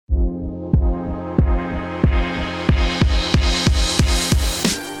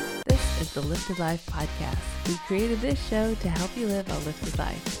the Lifted Life podcast. We created this show to help you live a lifted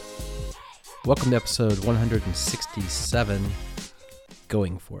life. Welcome to episode 167,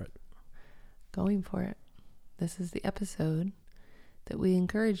 Going For It. Going for it. This is the episode that we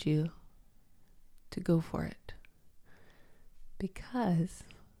encourage you to go for it. Because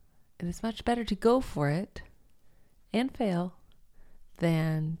it is much better to go for it and fail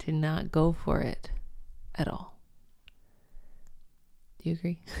than to not go for it at all. Do you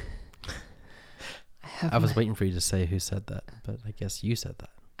agree? I was waiting for you to say who said that, but I guess you said that.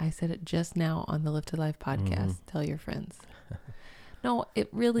 I said it just now on the Lifted Life podcast. Tell your friends. No, it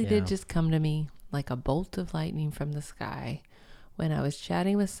really did just come to me like a bolt of lightning from the sky when I was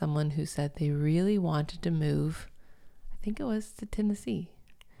chatting with someone who said they really wanted to move. I think it was to Tennessee.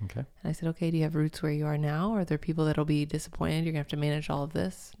 Okay. And I said, okay, do you have roots where you are now? Are there people that'll be disappointed? You're going to have to manage all of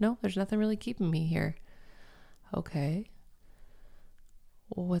this? No, there's nothing really keeping me here. Okay.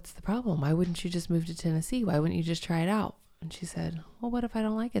 Well, what's the problem? Why wouldn't you just move to Tennessee? Why wouldn't you just try it out? And she said, well, what if I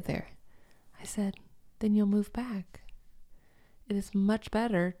don't like it there? I said, then you'll move back. It is much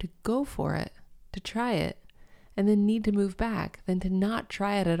better to go for it, to try it, and then need to move back than to not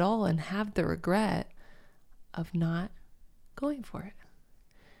try it at all and have the regret of not going for it.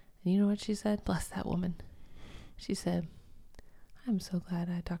 And you know what she said? Bless that woman. She said, I'm so glad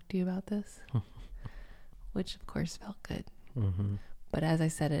I talked to you about this, which of course felt good. Mm-hmm. But as I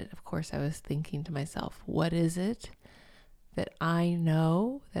said it, of course, I was thinking to myself, what is it that I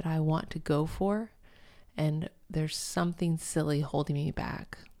know that I want to go for? And there's something silly holding me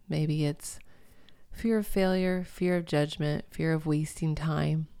back. Maybe it's fear of failure, fear of judgment, fear of wasting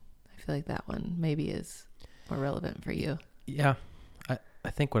time. I feel like that one maybe is more relevant for you. Yeah. I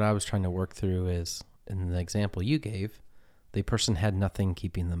think what I was trying to work through is, in the example you gave, the person had nothing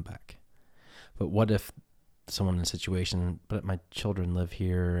keeping them back. But what if someone in a situation, but my children live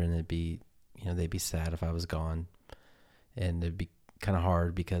here and it'd be, they'd be sad if I was gone, and it'd be kind of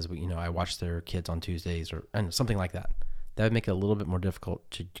hard because I watch their kids on Tuesdays and something like that. That would make it a little bit more difficult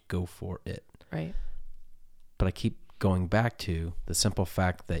to go for it. Right. But I keep going back to the simple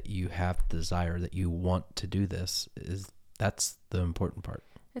fact that you have the desire, that you want to do this, that's the important part.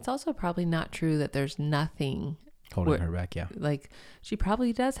 It's also probably not true that there's nothing Holding her back, yeah. Like, she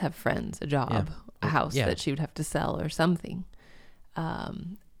probably does have friends, a job, a house that she would have to sell or something. I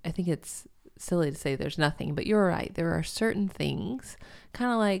think it's silly to say there's nothing, but you're right. There are certain things,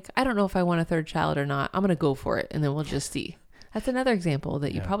 kind of like, I don't know if I want a third child or not. I'm going to go for it, and then we'll just see. That's another example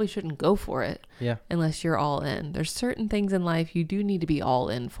that you probably shouldn't go for it unless you're all in. There's certain things in life you do need to be all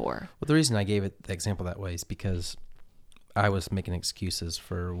in for. Well, the reason I gave it the example that way is because I was making excuses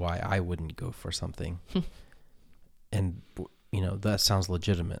for why I wouldn't go for something. And, that sounds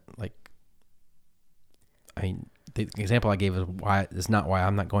legitimate. Like, I mean, the example I gave is not why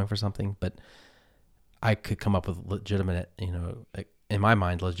I'm not going for something, but I could come up with legitimate, in my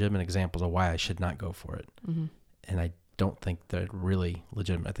mind, legitimate examples of why I should not go for it. Mm-hmm. And I don't think they're really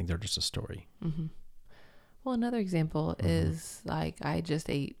legitimate. I think they're just a story. Mm-hmm. Well, another example is like, I just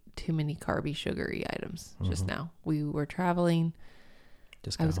ate too many carby, sugary items just now. We were traveling.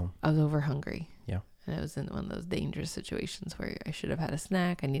 I was over hungry. Yeah. And I was in one of those dangerous situations where I should have had a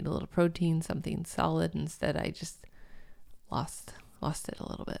snack. I need a little protein, something solid. Instead, I just lost it a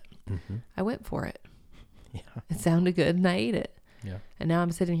little bit. Mm-hmm. I went for it. Yeah. It sounded good and I ate it. Yeah. And now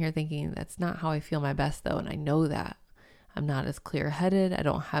I'm sitting here thinking that's not how I feel my best though. And I know that I'm not as clear-headed. I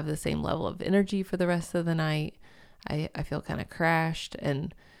don't have the same level of energy for the rest of the night. I feel kind of crashed,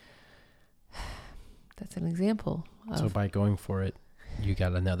 and that's an example. So by going for it, you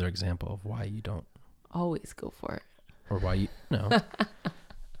got another example of why you don't always go for it. Or why no.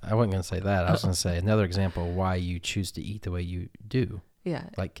 I wasn't going to say that. I was going to say another example of why you choose to eat the way you do. Yeah.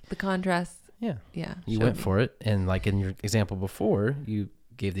 Like the contrast. Yeah. Yeah. You went for it. And like in your example before, you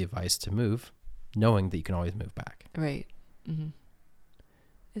gave the advice to move, knowing that you can always move back. Right. Mm-hmm.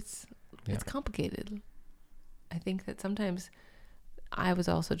 It's complicated. I think that sometimes I was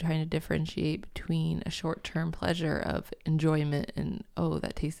also trying to differentiate between a short-term pleasure of enjoyment and, oh,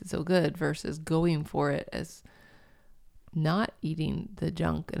 that tasted so good, versus going for it as not eating the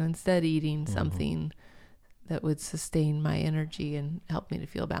junk and instead eating something that would sustain my energy and help me to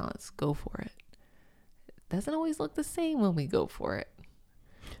feel balanced. Go for it. It doesn't always look the same when we go for it.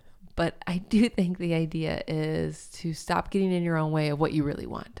 But I do think the idea is to stop getting in your own way of what you really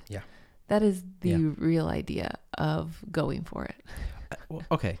want. Yeah. That is the real idea of going for it. Well,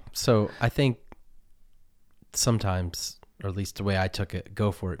 okay. So I think sometimes, or at least the way I took it,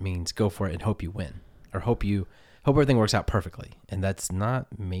 go for it means go for it and hope you win, or hope everything works out perfectly. And that's not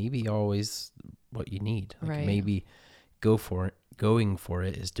maybe always what you need. Like right. Maybe go for it going for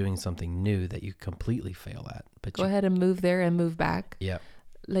it is doing something new that you completely fail at. But Go ahead and move there and move back. Yeah.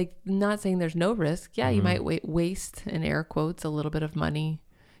 Like, not saying there's no risk. Yeah, you might waste, in air quotes, a little bit of money.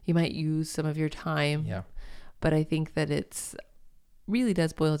 You might use some of your time. Yeah. But I think that it's really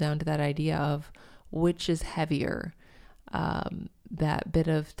does boil down to that idea of which is heavier, that bit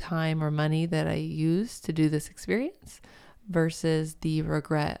of time or money that I use to do this experience versus the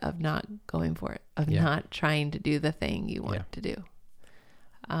regret of not going for it, of not trying to do the thing you want to do.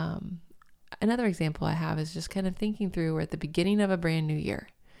 Another example I have is just kind of thinking through, we're at the beginning of a brand new year.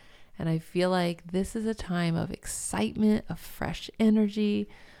 And I feel like this is a time of excitement, of fresh energy.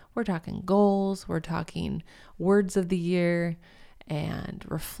 We're talking goals, we're talking words of the year, and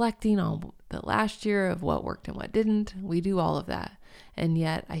reflecting on the last year of what worked and what didn't. We do all of that. And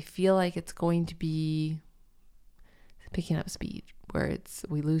yet I feel like it's going to be picking up speed where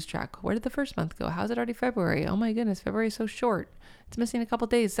we lose track. Where did the first month go? How's it already February? Oh my goodness, February is so short. It's missing a couple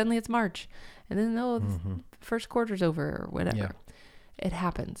days. Suddenly it's March. And then, the first quarter's over or whatever. Yeah. It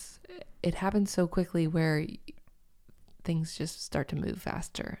happens. It happens so quickly where things just start to move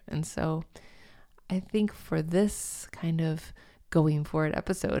faster. And so I think for this kind of going for it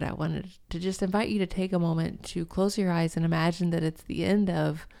episode, I wanted to just invite you to take a moment to close your eyes and imagine that it's the end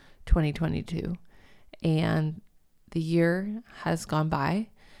of 2022 and the year has gone by.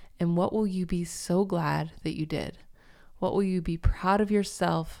 And what will you be so glad that you did? What will you be proud of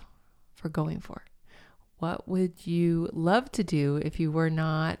yourself for going for? What would you love to do if you were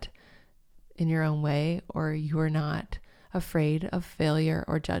not in your own way or you were not afraid of failure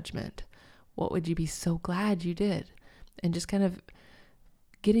or judgment? What would you be so glad you did? And just kind of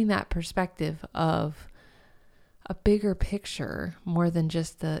getting that perspective of a bigger picture more than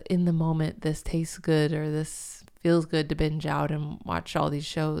just the in the moment, this tastes good or this feels good to binge out and watch all these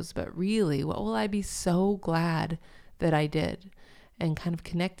shows, but really, what will I be so glad that I did? And kind of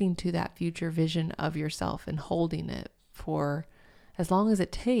connecting to that future vision of yourself and holding it for as long as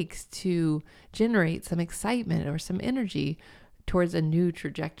it takes to generate some excitement or some energy towards a new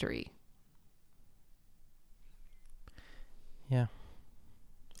trajectory. Yeah.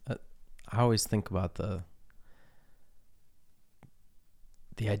 I always think about the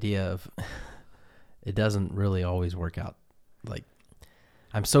idea of it doesn't really always work out. Like,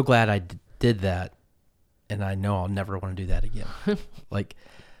 I'm so glad I did that, and I know I'll never want to do that again. Like,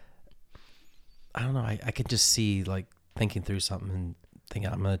 I don't know. I could just see, like, thinking through something and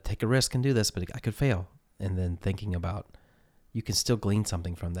thinking, I'm going to take a risk and do this, but I could fail. And then thinking about, you can still glean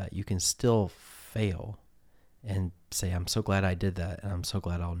something from that. You can still fail and say, I'm so glad I did that, and I'm so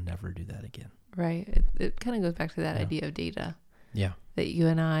glad I'll never do that again. Right. It kind of goes back to that idea of data. Yeah. That you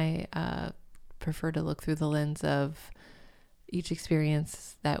and I prefer to look through the lens of each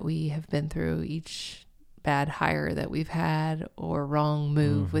experience that we have been through, each bad hire that we've had or wrong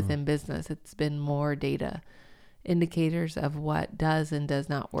move within business. It's been more data indicators of what does and does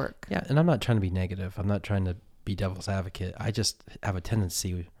not work. Yeah. And I'm not trying to be negative. I'm not trying to be devil's advocate. I just have a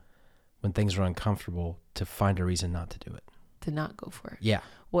tendency when things are uncomfortable to find a reason not to do it. To not go for it. Yeah.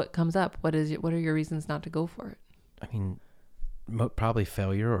 What comes up? What are your reasons not to go for it? I mean, probably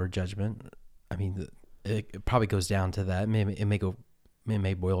failure or judgment. I mean, it probably goes down to that. It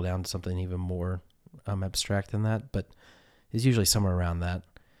may boil down to something even more abstract than that, but it's usually somewhere around that.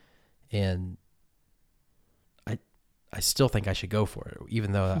 And I still think I should go for it,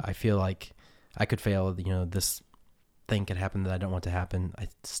 even though I feel like I could fail. You know, this thing could happen that I don't want to happen. I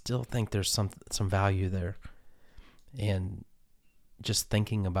still think there's some value there. And just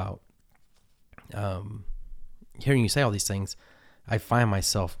thinking about hearing you say all these things, I find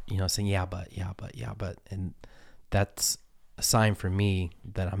myself, saying, yeah, but, and that's a sign for me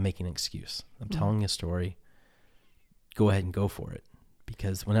that I'm making an excuse. I'm telling a story. Go ahead and go for it.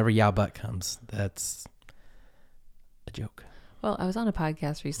 Because whenever yeah, but comes, that's a joke. Well, I was on a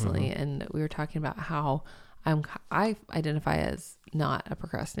podcast recently and we were talking about how I identify as not a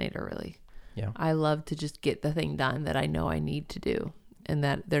procrastinator, really. Yeah. I love to just get the thing done that I know I need to do, and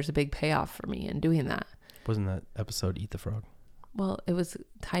that there's a big payoff for me in doing that. Wasn't that episode Eat the Frog? Well, it was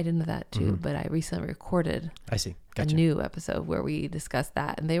tied into that too, but I recently recorded Gotcha. a new episode where we discussed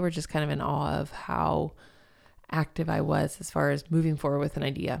that, and they were just kind of in awe of how active I was as far as moving forward with an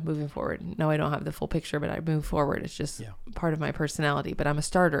idea, moving forward. No, I don't have the full picture, but I move forward. It's just part of my personality, but I'm a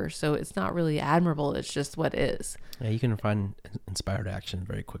starter, so it's not really admirable. It's just what is. Yeah, you can find inspired action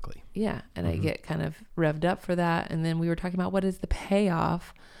very quickly. Yeah, and I get kind of revved up for that. And then we were talking about what is the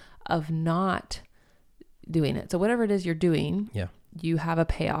payoff of not doing it. So whatever it is you're doing, you have a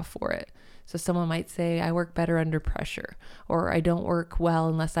payoff for it. So someone might say, I work better under pressure, or I don't work well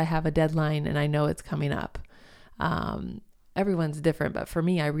unless I have a deadline and I know it's coming up. everyone's different, but for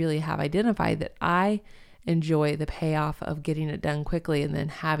me, I really have identified that I enjoy the payoff of getting it done quickly and then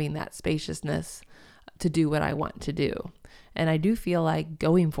having that spaciousness to do what I want to do. And I do feel like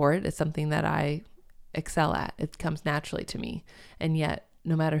going for it is something that I excel at. It comes naturally to me. And yet,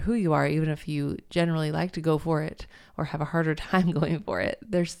 no matter who you are, even if you generally like to go for it or have a harder time going for it,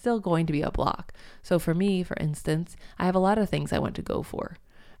 there's still going to be a block. So for me, for instance, I have a lot of things I want to go for.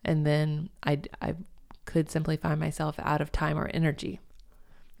 And then I could simply find myself out of time or energy.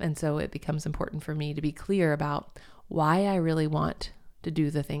 And so it becomes important for me to be clear about why I really want to do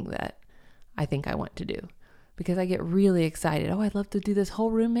the thing that I think I want to do. Because I get really excited. Oh, I'd love to do this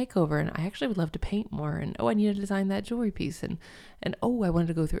whole room makeover. And I actually would love to paint more. And oh, I need to design that jewelry piece. And oh, I wanted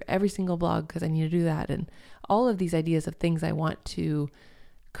to go through every single blog because I need to do that. And all of these ideas of things I want to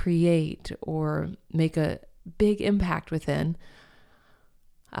create or make a big impact within.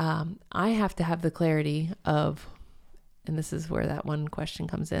 I have to have the clarity of, and this is where that one question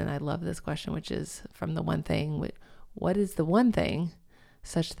comes in. I love this question, which is from the one thing. What is the one thing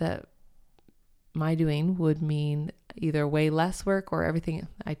such that my doing would mean either way less work or everything?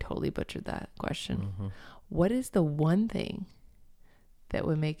 I totally butchered that question. Mm-hmm. What is the one thing that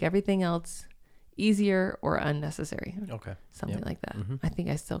would make everything else easier or unnecessary? Okay. Something like that. Mm-hmm. I think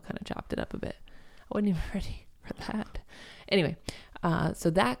I still kind of chopped it up a bit. I wasn't even ready for that. Anyway, so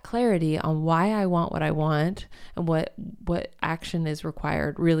that clarity on why I want what I want and what action is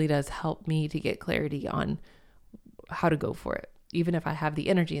required really does help me to get clarity on how to go for it. Even if I have the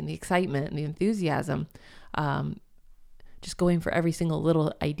energy and the excitement and the enthusiasm, just going for every single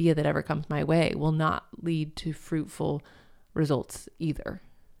little idea that ever comes my way will not lead to fruitful results either.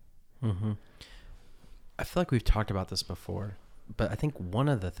 Mm-hmm. I feel like we've talked about this before, but I think one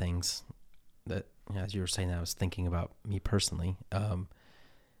of the things that, as you were saying, that I was thinking about me personally,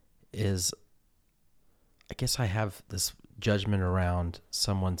 is I guess I have this judgment around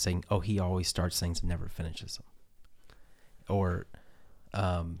someone saying, oh, he always starts things and never finishes them. Or,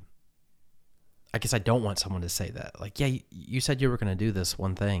 I guess I don't want someone to say that. Like, yeah, you said you were going to do this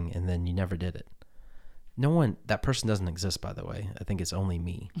one thing and then you never did it. That person doesn't exist, by the way. I think it's only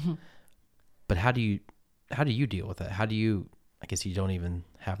me. Mm-hmm. But how do you deal with that? I guess you don't even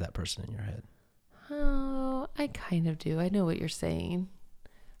have that person in your head. Oh, I kind of do. I know what you're saying.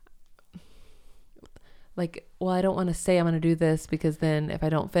 Like, well, I don't want to say I'm going to do this because then if I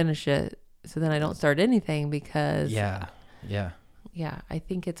don't finish it, so then I don't start anything because... Yeah. I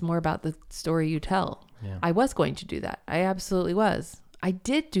think it's more about the story you tell. Yeah. I was going to do that. I absolutely was. I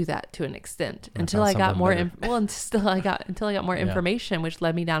did do that to an extent until I got more until I got more information, which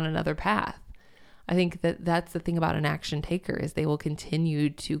led me down another path. I think that's the thing about an action taker is they will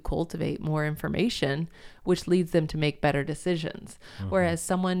continue to cultivate more information, which leads them to make better decisions. Mm-hmm. Whereas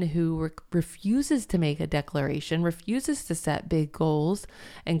someone who refuses to make a declaration, refuses to set big goals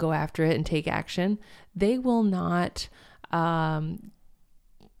and go after it and take action, they will not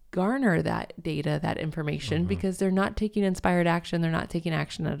garner that data, that information, mm-hmm. because they're not taking inspired action. They're not taking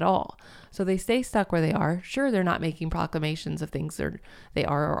action at all. So they stay stuck where they are. Sure, they're not making proclamations of things they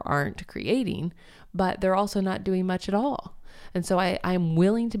are or aren't creating, but they're also not doing much at all. And so I'm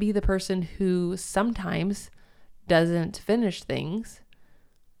willing to be the person who sometimes doesn't finish things,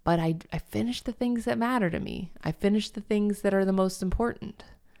 but I finish the things that matter to me. I finish the things that are the most important.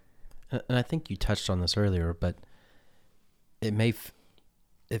 And I think you touched on this earlier, but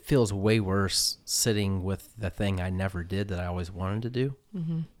it feels way worse sitting with the thing I never did that I always wanted to do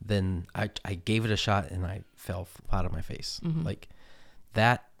mm-hmm. than I gave it a shot and I fell flat on my face. Mm-hmm. Like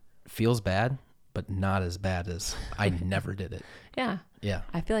that feels bad, but not as bad as I never did it. Yeah. Yeah.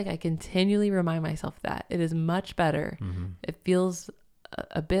 I feel like I continually remind myself that it is much better. Mm-hmm. It feels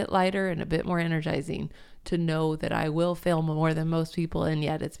a bit lighter and a bit more energizing to know that I will fail more than most people, and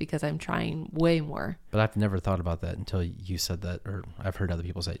yet it's because I'm trying way more. But I've never thought about that until you said that, or I've heard other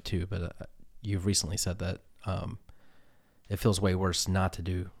people say it too, but you've recently said that it feels way worse not to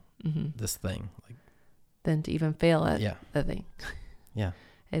do mm-hmm. this thing than to even fail at the thing. Yeah.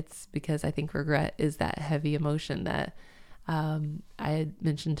 It's because I think regret is that heavy emotion that I had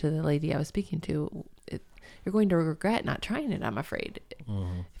mentioned to the lady I was speaking to. You're going to regret not trying it, I'm afraid.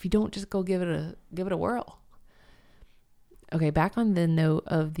 Mm-hmm. If you don't just go give it a whirl. Okay, back on the note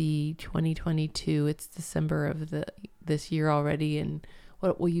of the 2022, it's December of this year already, and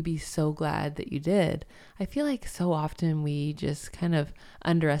what will you be so glad that you did? I feel like so often we just kind of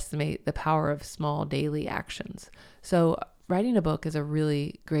underestimate the power of small daily actions. So writing a book is a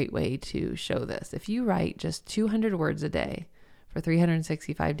really great way to show this. If you write just 200 words a day, for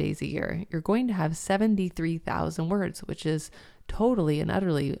 365 days a year, you're going to have 73,000 words, which is totally and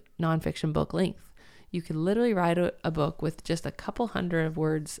utterly nonfiction book length. You could literally write a book with just a couple hundred of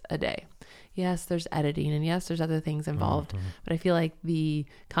words a day. Yes, there's editing, and yes, there's other things involved, but I feel like the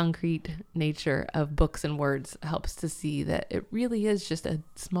concrete nature of books and words helps to see that it really is just a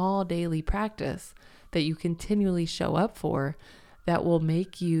small daily practice that you continually show up for that will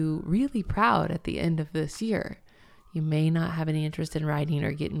make you really proud at the end of this year. You may not have any interest in writing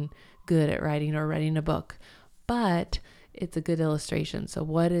or getting good at writing or writing a book, but it's a good illustration. So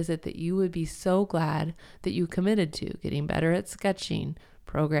what is it that you would be so glad that you committed to? Getting better at sketching,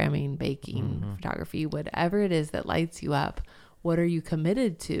 programming, baking, photography, whatever it is that lights you up. What are you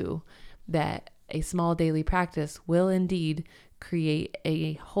committed to that a small daily practice will indeed create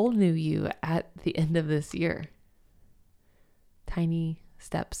a whole new you at the end of this year? Tiny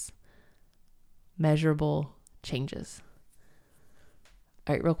steps, measurable changes.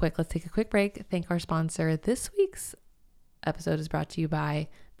 All right, real quick, let's take a quick break. Thank our sponsor. This week's episode is brought to you by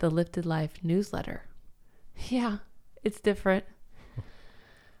the Lifted Life newsletter. Yeah, it's different.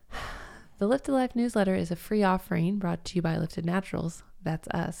 The Lifted Life newsletter is a free offering brought to you by Lifted Naturals. That's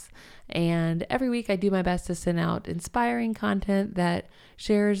us. And every week I do my best to send out inspiring content that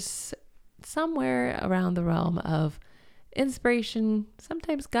shares somewhere around the realm of inspiration,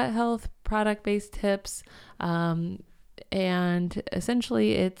 sometimes gut health, product-based tips. And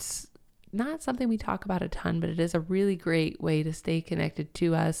essentially it's not something we talk about a ton, but it is a really great way to stay connected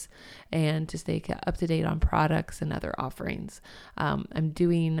to us and to stay up to date on products and other offerings. I'm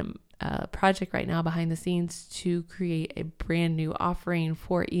doing a project right now behind the scenes to create a brand new offering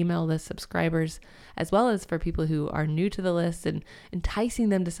for email list subscribers, as well as for people who are new to the list and enticing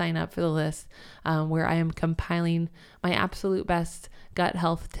them to sign up for the list, where I am compiling my absolute best gut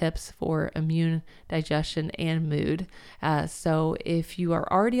health tips for immune, digestion, and mood. So if you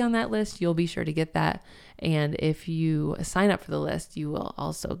are already on that list, you'll be sure to get that. And if you sign up for the list, you will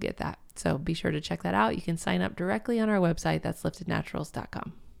also get that. So be sure to check that out. You can sign up directly on our website. That's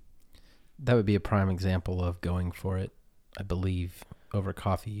liftednaturals.com. That would be a prime example of going for it. I believe over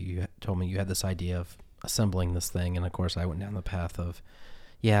coffee, you told me you had this idea of assembling this thing. And of course, I went down the path of,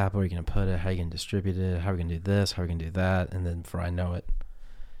 yeah, but where are you going to put it? How are you going to distribute it? How are we going to do this? How are we going to do that? And then before I know it,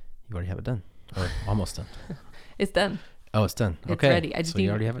 you already have it done, or almost done. It's done. Oh, it's done. It's okay. ready. You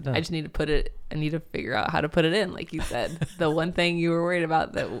already have it done. I just need to put it, I need to figure out how to put it in. Like you said, the one thing you were worried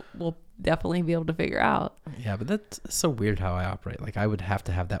about that we'll definitely be able to figure out. Yeah, but that's so weird how I operate. Like I would have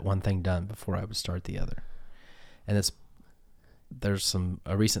to have that one thing done before I would start the other. And there's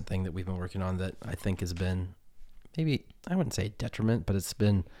a recent thing that we've been working on that I think has been, maybe, I wouldn't say detriment, but it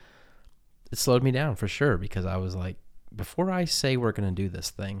slowed me down for sure, because I was like, before I say we're going to do this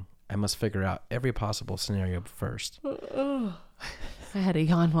thing, I must figure out every possible scenario first. I had a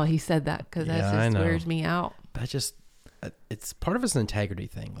yawn while he said that, because that just wears me out. It's part of it's an integrity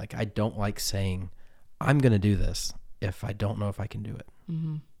thing. Like I don't like saying I'm going to do this if I don't know if I can do it.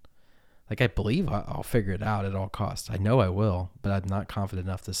 Mm-hmm. Like I believe I'll figure it out at all costs. I know I will, but I'm not confident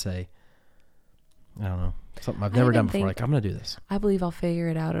enough to say, I don't know, something I've never done before. Like I'm going to do this. I believe I'll figure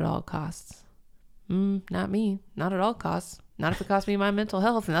it out at all costs. Not me. Not at all costs. Not if it costs me my mental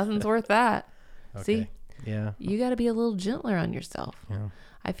health. Nothing's worth that. Okay. See? Yeah. You got to be a little gentler on yourself. Yeah.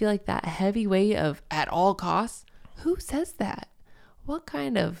 I feel like that heavy weight of at all costs. Who says that? What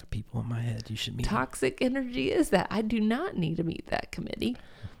kind of people in my head you should meet? Toxic energy is that? I do not need to meet that committee.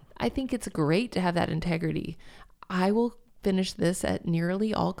 I think it's great to have that integrity. I will finish this at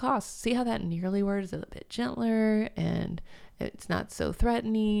nearly all costs. See how that nearly word is a bit gentler and it's not so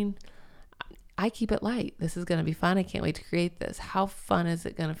threatening. I keep it light. This is going to be fun. I can't wait to create this. How fun is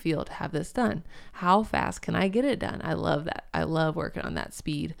it going to feel to have this done? How fast can I get it done? I love that. I love working on that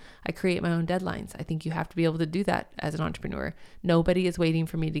speed. I create my own deadlines. I think you have to be able to do that as an entrepreneur. Nobody is waiting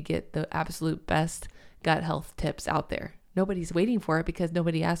for me to get the absolute best gut health tips out there. Nobody's waiting for it because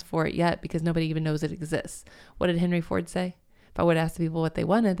nobody asked for it yet, because nobody even knows it exists. What did Henry Ford say? If I would ask the people what they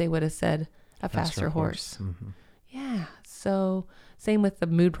wanted, they would have said a faster horse. Mm-hmm. Yeah. So same with the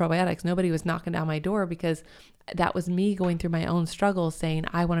mood probiotics. Nobody was knocking down my door because that was me going through my own struggles saying,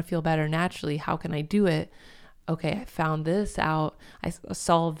 I want to feel better naturally. How can I do it? Okay, I found this out. I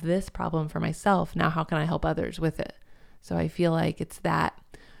solved this problem for myself. Now, how can I help others with it? So I feel like it's that,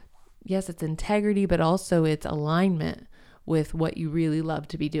 yes, it's integrity, but also it's alignment with what you really love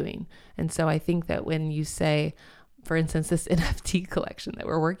to be doing. And so I think that when you say, for instance, this NFT collection that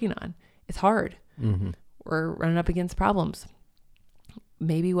we're working on, it's hard. Mm-hmm. We're running up against problems.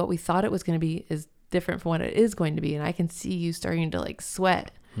 Maybe what we thought it was going to be is different from what it is going to be. And I can see you starting to like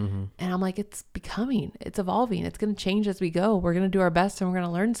sweat. Mm-hmm. And I'm like, it's evolving. It's going to change as we go. We're going to do our best and we're going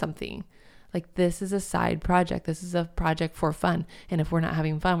to learn something. Like this is a side project. This is a project for fun. And if we're not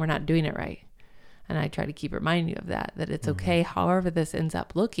having fun, we're not doing it right. And I try to keep reminding you of that it's okay however this ends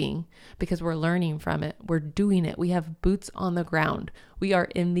up looking, because we're learning from it. We're doing it. We have boots on the ground. We are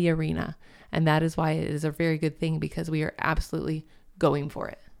in the arena. And that is why it is a very good thing, because we are absolutely going for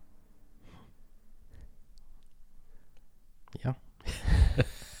it. Yeah.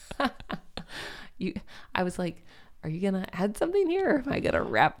 I was like, are you going to add something here, or am I going to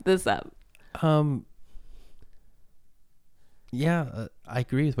wrap this up? Yeah, I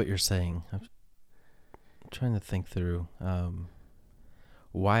agree with what you're saying. I'm trying to think through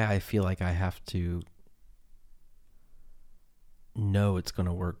why I feel like I have to know it's going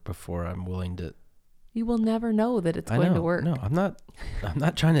to work before I'm willing to. You will never know that it's going to work. No, I'm not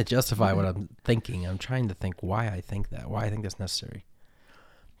trying to justify what I'm thinking. I'm trying to think why I think that, why I think that's necessary.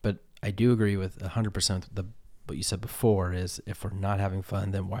 But I do agree with 100% what you said before is, if we're not having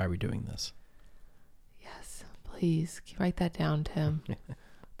fun, then why are we doing this? Yes, please write that down, Tim.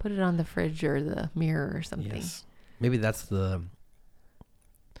 Put it on the fridge or the mirror or something. Yes. Maybe that's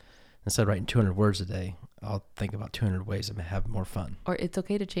instead of writing 200 words a day, I'll think about 200 ways to have more fun. Or it's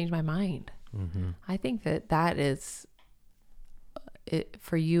okay to change my mind. Mm-hmm. I think that is,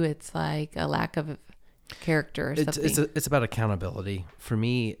 for you, it's like a lack of character or something. It's about accountability. For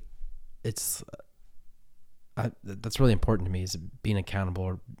me, that's really important to me, is being accountable,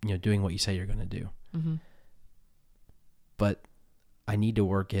 or doing what you say you're going to do. Mm-hmm. But I need to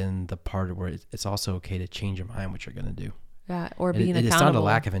work in the part where it's also okay to change your mind what you're going to do. Yeah, or being accountable. It's not a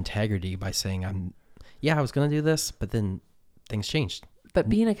lack of integrity by saying I was going to do this, but then things changed. But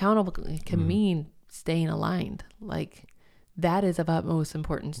being accountable can mean staying aligned. Like, that is of utmost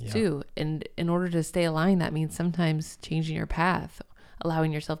importance too. And in order to stay aligned, that means sometimes changing your path,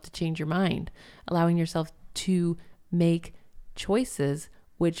 allowing yourself to change your mind, allowing yourself to make choices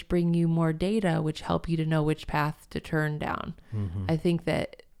which bring you more data, which help you to know which path to turn down. Mm-hmm. I think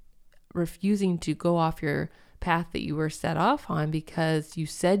that refusing to go off your path that you were set off on because you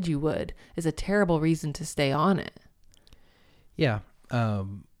said you would is a terrible reason to stay on it. Yeah.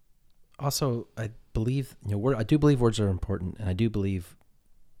 Also, I believe, I do believe words are important, and I do believe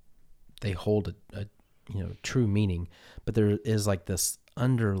they hold a true meaning, but there is like this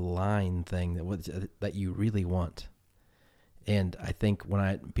underlying thing that you really want. And I think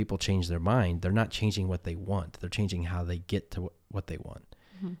when people change their mind, they're not changing what they want. They're changing how they get to what they want.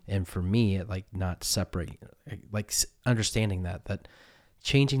 Mm-hmm. And for me, not separating, understanding that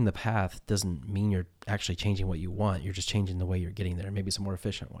changing the path doesn't mean you're actually changing what you want. You're just changing the way you're getting there. Maybe it's a more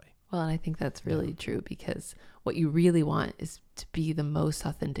efficient way. Well, and I think that's really true, because what you really want is to be the most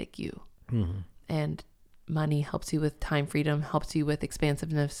authentic you. Mm-hmm. And money helps you with time freedom, helps you with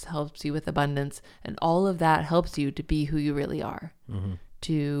expansiveness, helps you with abundance. And all of that helps you to be who you really are, mm-hmm.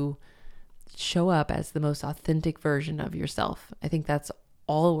 to show up as the most authentic version of yourself. I think that's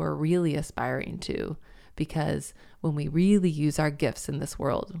all we're really aspiring to, because when we really use our gifts in this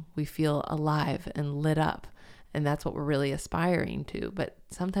world, we feel alive and lit up. And that's what we're really aspiring to. But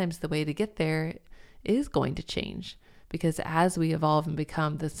sometimes the way to get there is going to change, because as we evolve and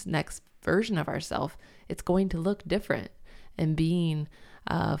become this next version of ourselves, it's going to look different. And being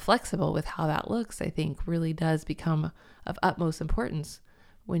flexible with how that looks, I think, really does become of utmost importance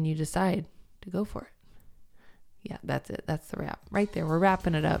when you decide to go for it. Yeah, that's it. That's the wrap right there. We're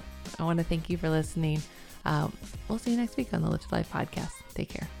wrapping it up. I want to thank you for listening. We'll see you next week on the Lift Life podcast. Take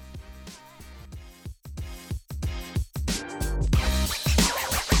care.